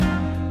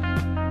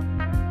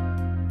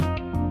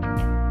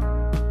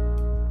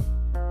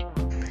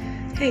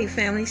Hey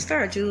family,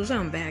 Star Jules,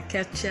 I'm back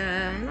at ya.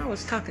 And I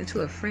was talking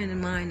to a friend of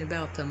mine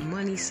about the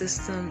money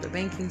system, the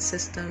banking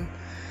system.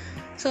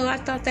 So I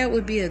thought that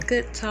would be a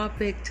good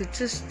topic to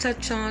just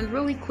touch on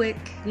really quick,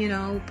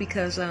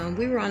 because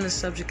we were on the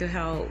subject of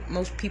how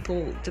most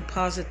people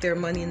deposit their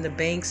money in the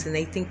banks and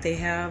they think they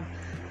have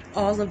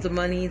all of the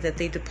money that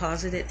they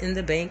deposited in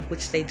the bank,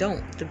 which they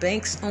don't. The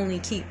banks only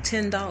keep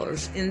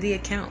 $10 in the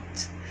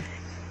account.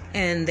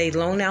 And they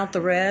loan out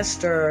the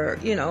rest, or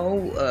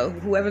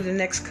whoever the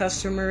next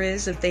customer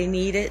is, if they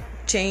need it,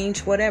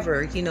 change,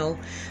 whatever.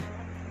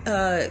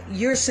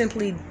 You're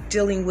simply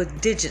dealing with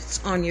digits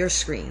on your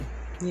screen.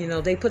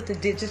 They put the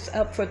digits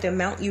up for the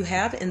amount you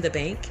have in the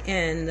bank,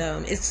 and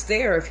it's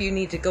there if you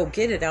need to go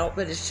get it out,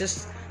 but it's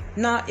just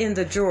not in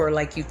the drawer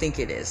like you think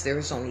it is.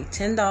 There's only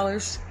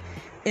 $10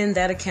 in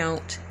that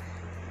account,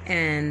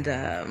 and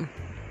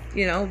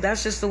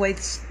that's just the way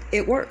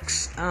it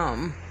works.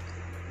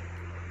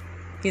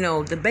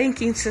 The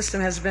banking system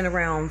has been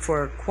around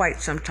for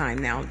quite some time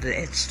now.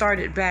 It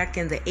started back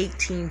in the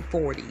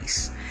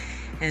 1840s.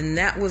 And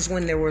that was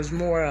when there was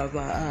more of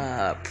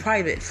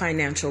private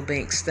financial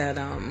banks that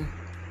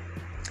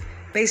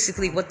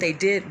basically what they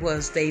did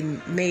was they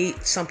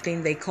made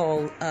something they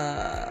call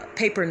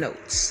paper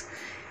notes.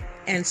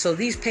 And so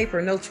these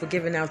paper notes were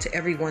given out to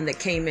everyone that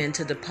came in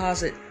to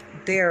deposit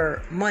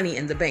their money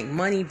in the bank.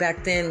 Money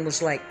back then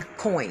was like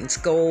coins,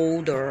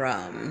 gold or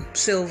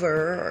silver,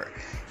 or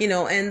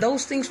and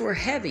those things were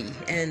heavy,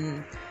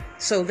 and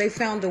so they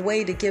found a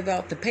way to give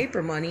out the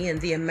paper money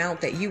and the amount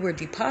that you were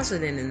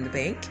depositing in the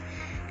bank,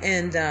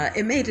 and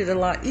it made it a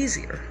lot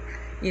easier,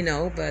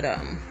 but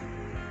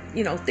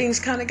things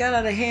kind of got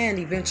out of hand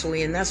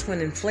eventually, and that's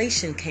when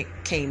inflation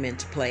came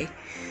into play,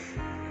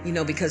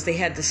 because they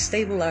had to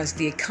stabilize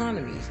the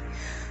economy.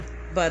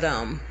 But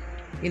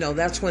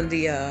that's when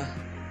the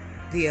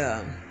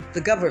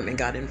government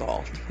got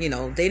involved.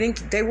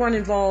 They weren't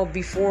involved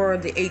before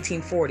the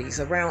 1840s.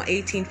 Around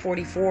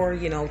 1844,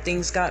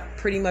 things got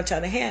pretty much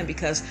out of hand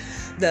because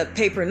the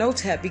paper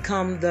notes had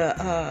become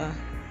the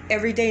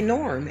everyday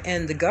norm,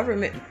 and the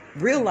government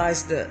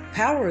realized the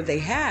power they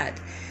had,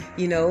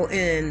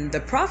 and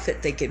the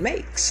profit they could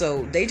make.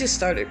 So they just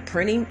started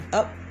printing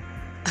up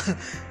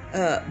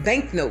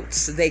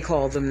banknotes, they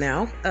call them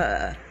now,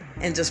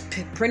 and just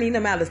printing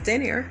them out of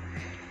thin air,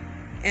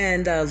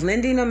 and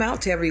lending them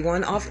out to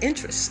everyone off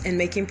interest and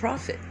making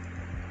profit.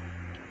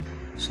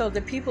 So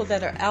the people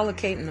that are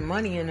allocating the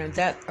money and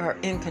that are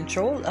in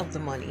control of the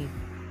money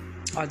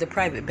are the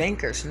private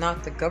bankers,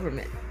 not the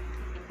government.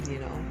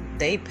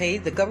 They pay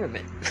the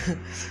government.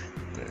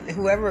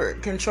 Whoever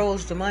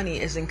controls the money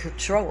is in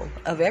control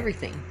of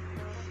everything.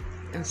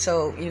 And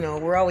so,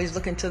 we're always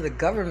looking to the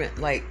government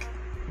like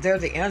they're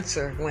the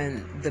answer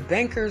when the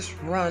bankers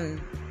run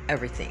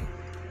everything.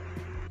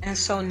 And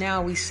so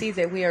now we see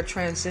that we are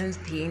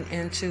transitioning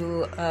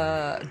into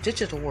a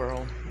digital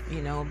world,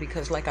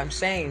 because like I'm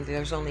saying,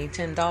 there's only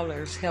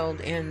 $10 held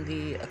in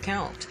the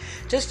account,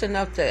 just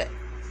enough to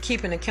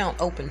keep an account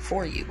open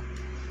for you,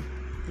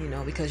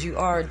 because you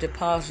are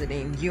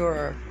depositing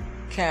your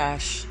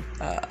cash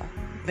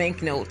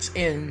banknotes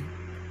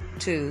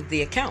into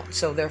the account.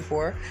 So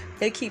therefore,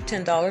 they keep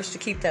 $10 to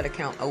keep that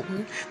account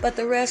open, but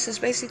the rest is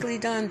basically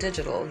done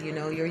digital.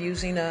 You're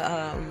using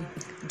a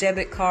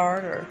debit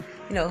card or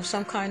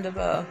some kind of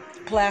a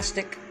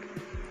plastic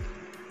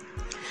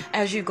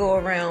as you go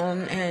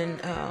around and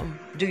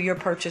do your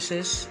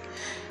purchases,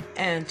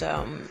 and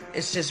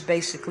it's just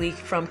basically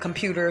from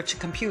computer to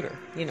computer.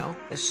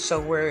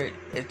 So where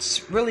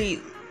it's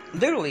really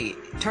literally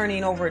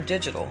turning over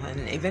digital,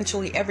 and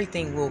eventually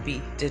everything will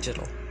be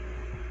digital.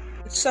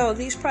 So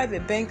these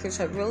private bankers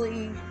have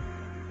really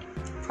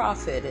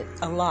profited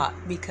a lot,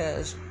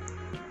 because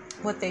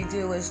what they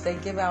do is they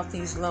give out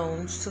these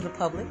loans to the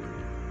public.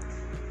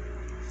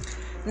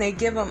 And they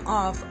give them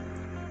off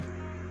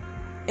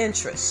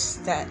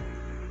interest that,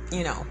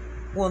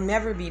 will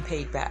never be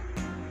paid back.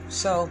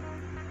 So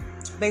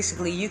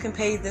basically, you can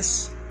pay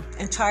this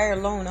entire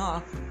loan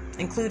off,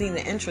 including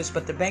the interest,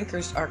 but the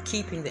bankers are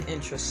keeping the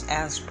interest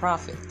as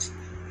profit.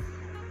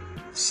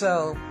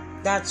 So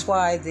that's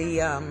why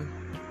the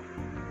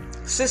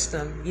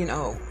system,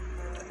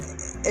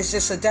 it's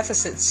just a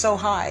deficit so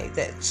high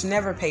that it's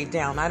never paid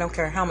down. I don't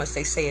care how much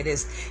they say it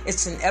is.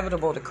 It's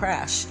inevitable to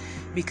crash,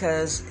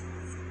 because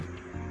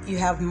you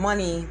have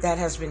money that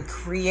has been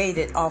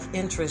created off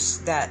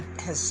interest that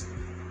has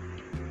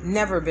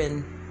never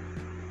been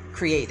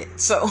created.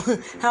 So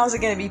how is it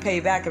going to be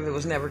paid back if it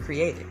was never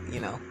created?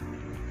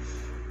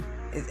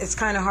 It's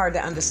kind of hard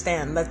to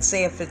understand. Let's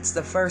say if it's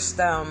the first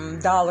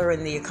dollar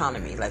in the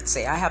economy. Let's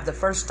say I have the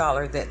first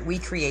dollar that we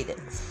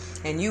created,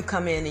 and you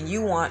come in and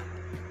you want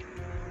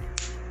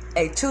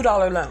a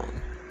 $2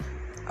 loan,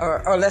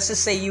 or let's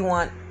just say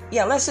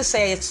let's just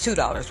say it's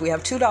 $2. We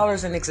have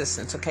 $2 in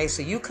existence. Okay,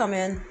 so you come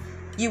in,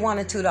 you want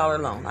a $2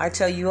 loan. I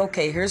tell you,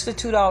 okay, here's the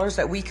 $2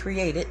 that we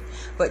created,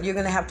 but you're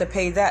going to have to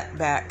pay that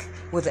back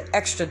with an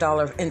extra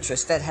dollar of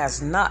interest that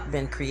has not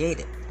been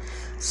created.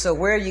 So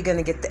where are you going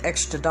to get the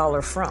extra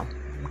dollar from?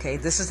 Okay,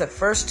 this is the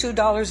first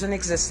 $2 in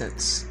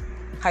existence,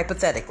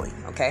 hypothetically,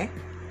 okay?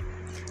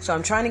 So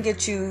I'm trying to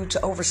get you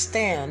to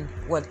understand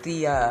what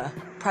the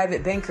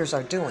private bankers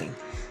are doing.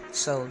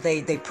 So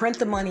they print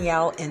the money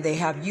out and they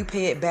have you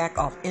pay it back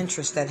off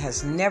interest that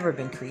has never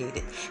been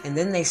created. And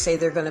then they say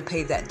they're going to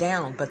pay that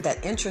down, but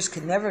that interest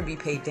can never be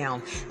paid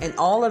down. And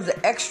all of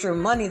the extra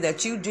money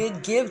that you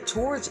did give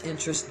towards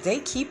interest,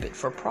 they keep it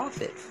for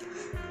profit.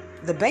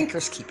 The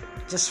bankers keep it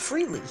just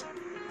freely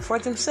for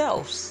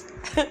themselves.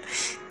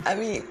 I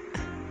mean,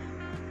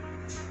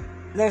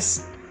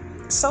 there's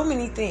so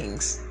many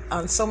things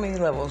on so many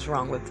levels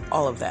wrong with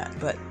all of that,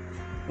 but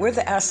we're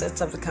the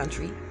assets of the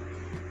country,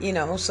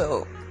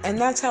 so, and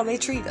that's how they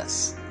treat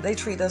us. They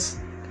treat us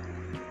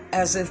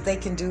as if they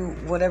can do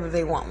whatever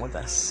they want with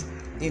us.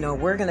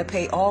 We're going to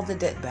pay all the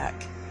debt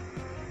back,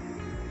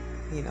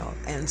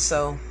 and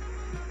so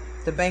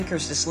the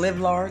bankers just live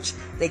large.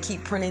 They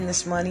keep printing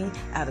this money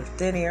out of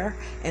thin air,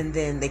 and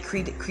then they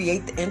create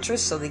the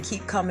interest, so they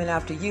keep coming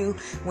after you,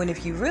 when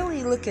if you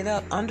really look it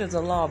up, under the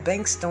law,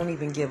 banks don't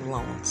even give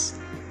loans.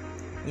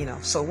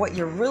 So what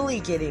you're really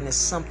getting is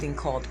something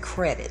called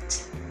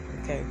credit.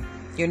 Okay,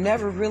 you're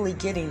never really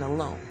getting a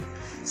loan.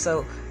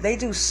 So they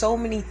do so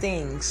many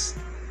things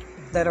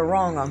that are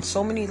wrong on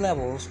so many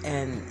levels,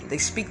 and they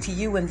speak to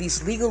you in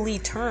these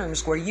legalese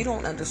terms where you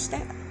don't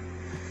understand.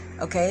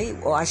 Okay,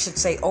 well, I should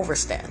say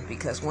overstand,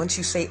 because once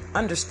you say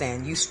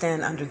understand, you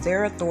stand under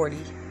their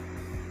authority,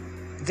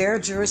 their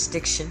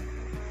jurisdiction.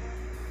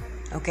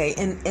 Okay,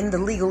 in the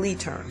legalese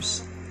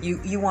terms,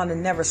 you want to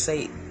never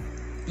say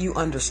you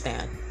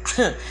understand.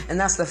 And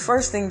that's the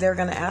first thing they're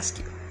going to ask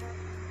you.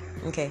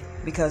 Okay,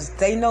 because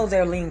they know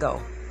their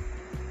lingo,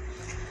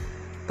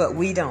 but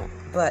we don't.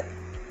 But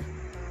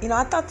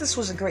I thought this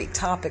was a great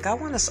topic. I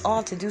want us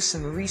all to do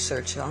some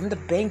research on the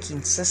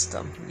banking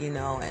system,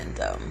 and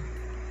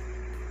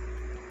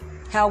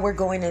how we're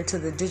going into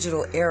the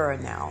digital era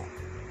now.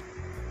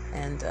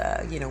 And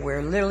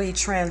we're literally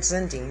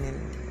transcending,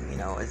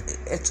 and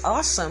it's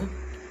awesome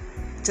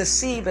to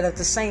see, but at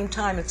the same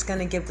time, it's going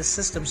to give the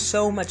system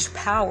so much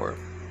power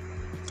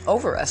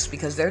over us,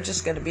 because they're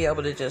just going to be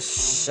able to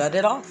just shut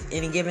it off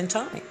any given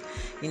time.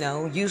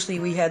 Usually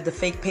we had the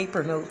fake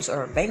paper notes,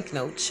 or bank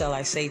notes, shall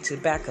I say, to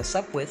back us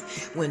up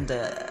with when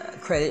the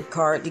credit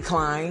card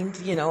declined,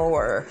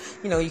 or,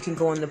 you can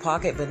go in the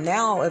pocket. But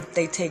now if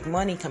they take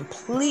money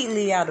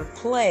completely out of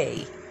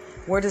play,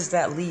 where does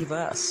that leave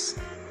us?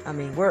 I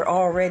mean, we're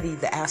already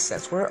the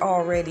assets. We're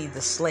already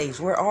the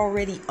slaves. We're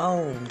already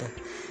owned.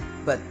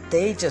 But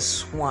they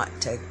just want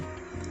to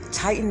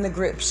tighten the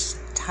grips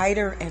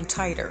tighter and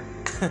tighter,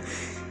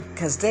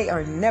 because they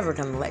are never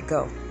going to let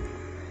go.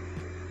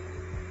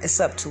 It's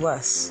up to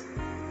us.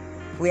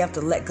 We have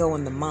to let go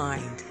in the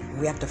mind.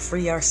 We have to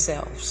free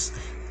ourselves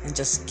and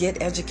just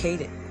get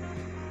educated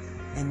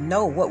and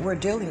know what we're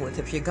dealing with.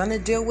 If you're going to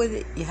deal with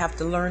it, you have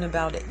to learn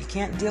about it. You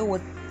can't deal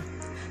with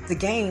the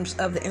games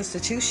of the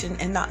institution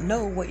and not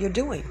know what you're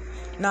doing,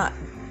 not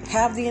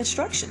have the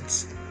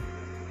instructions.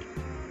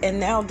 And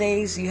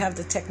nowadays, you have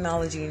the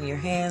technology in your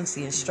hands.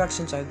 The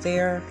instructions are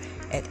there.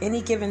 At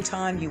any given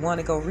time, you want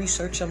to go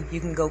research them, you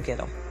can go get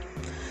them.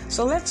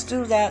 So let's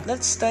do that.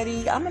 Let's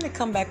study. I'm going to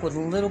come back with a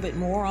little bit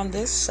more on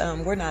this.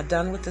 We're not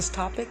done with this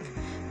topic.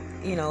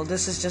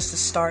 This is just a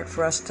start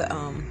for us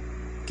to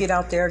get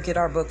out there, get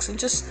our books, and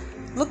just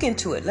look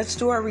into it. Let's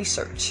do our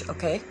research,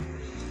 okay?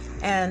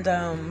 And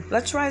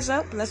let's rise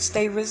up. Let's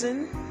stay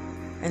risen.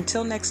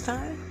 Until next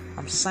time,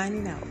 I'm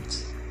signing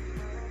out.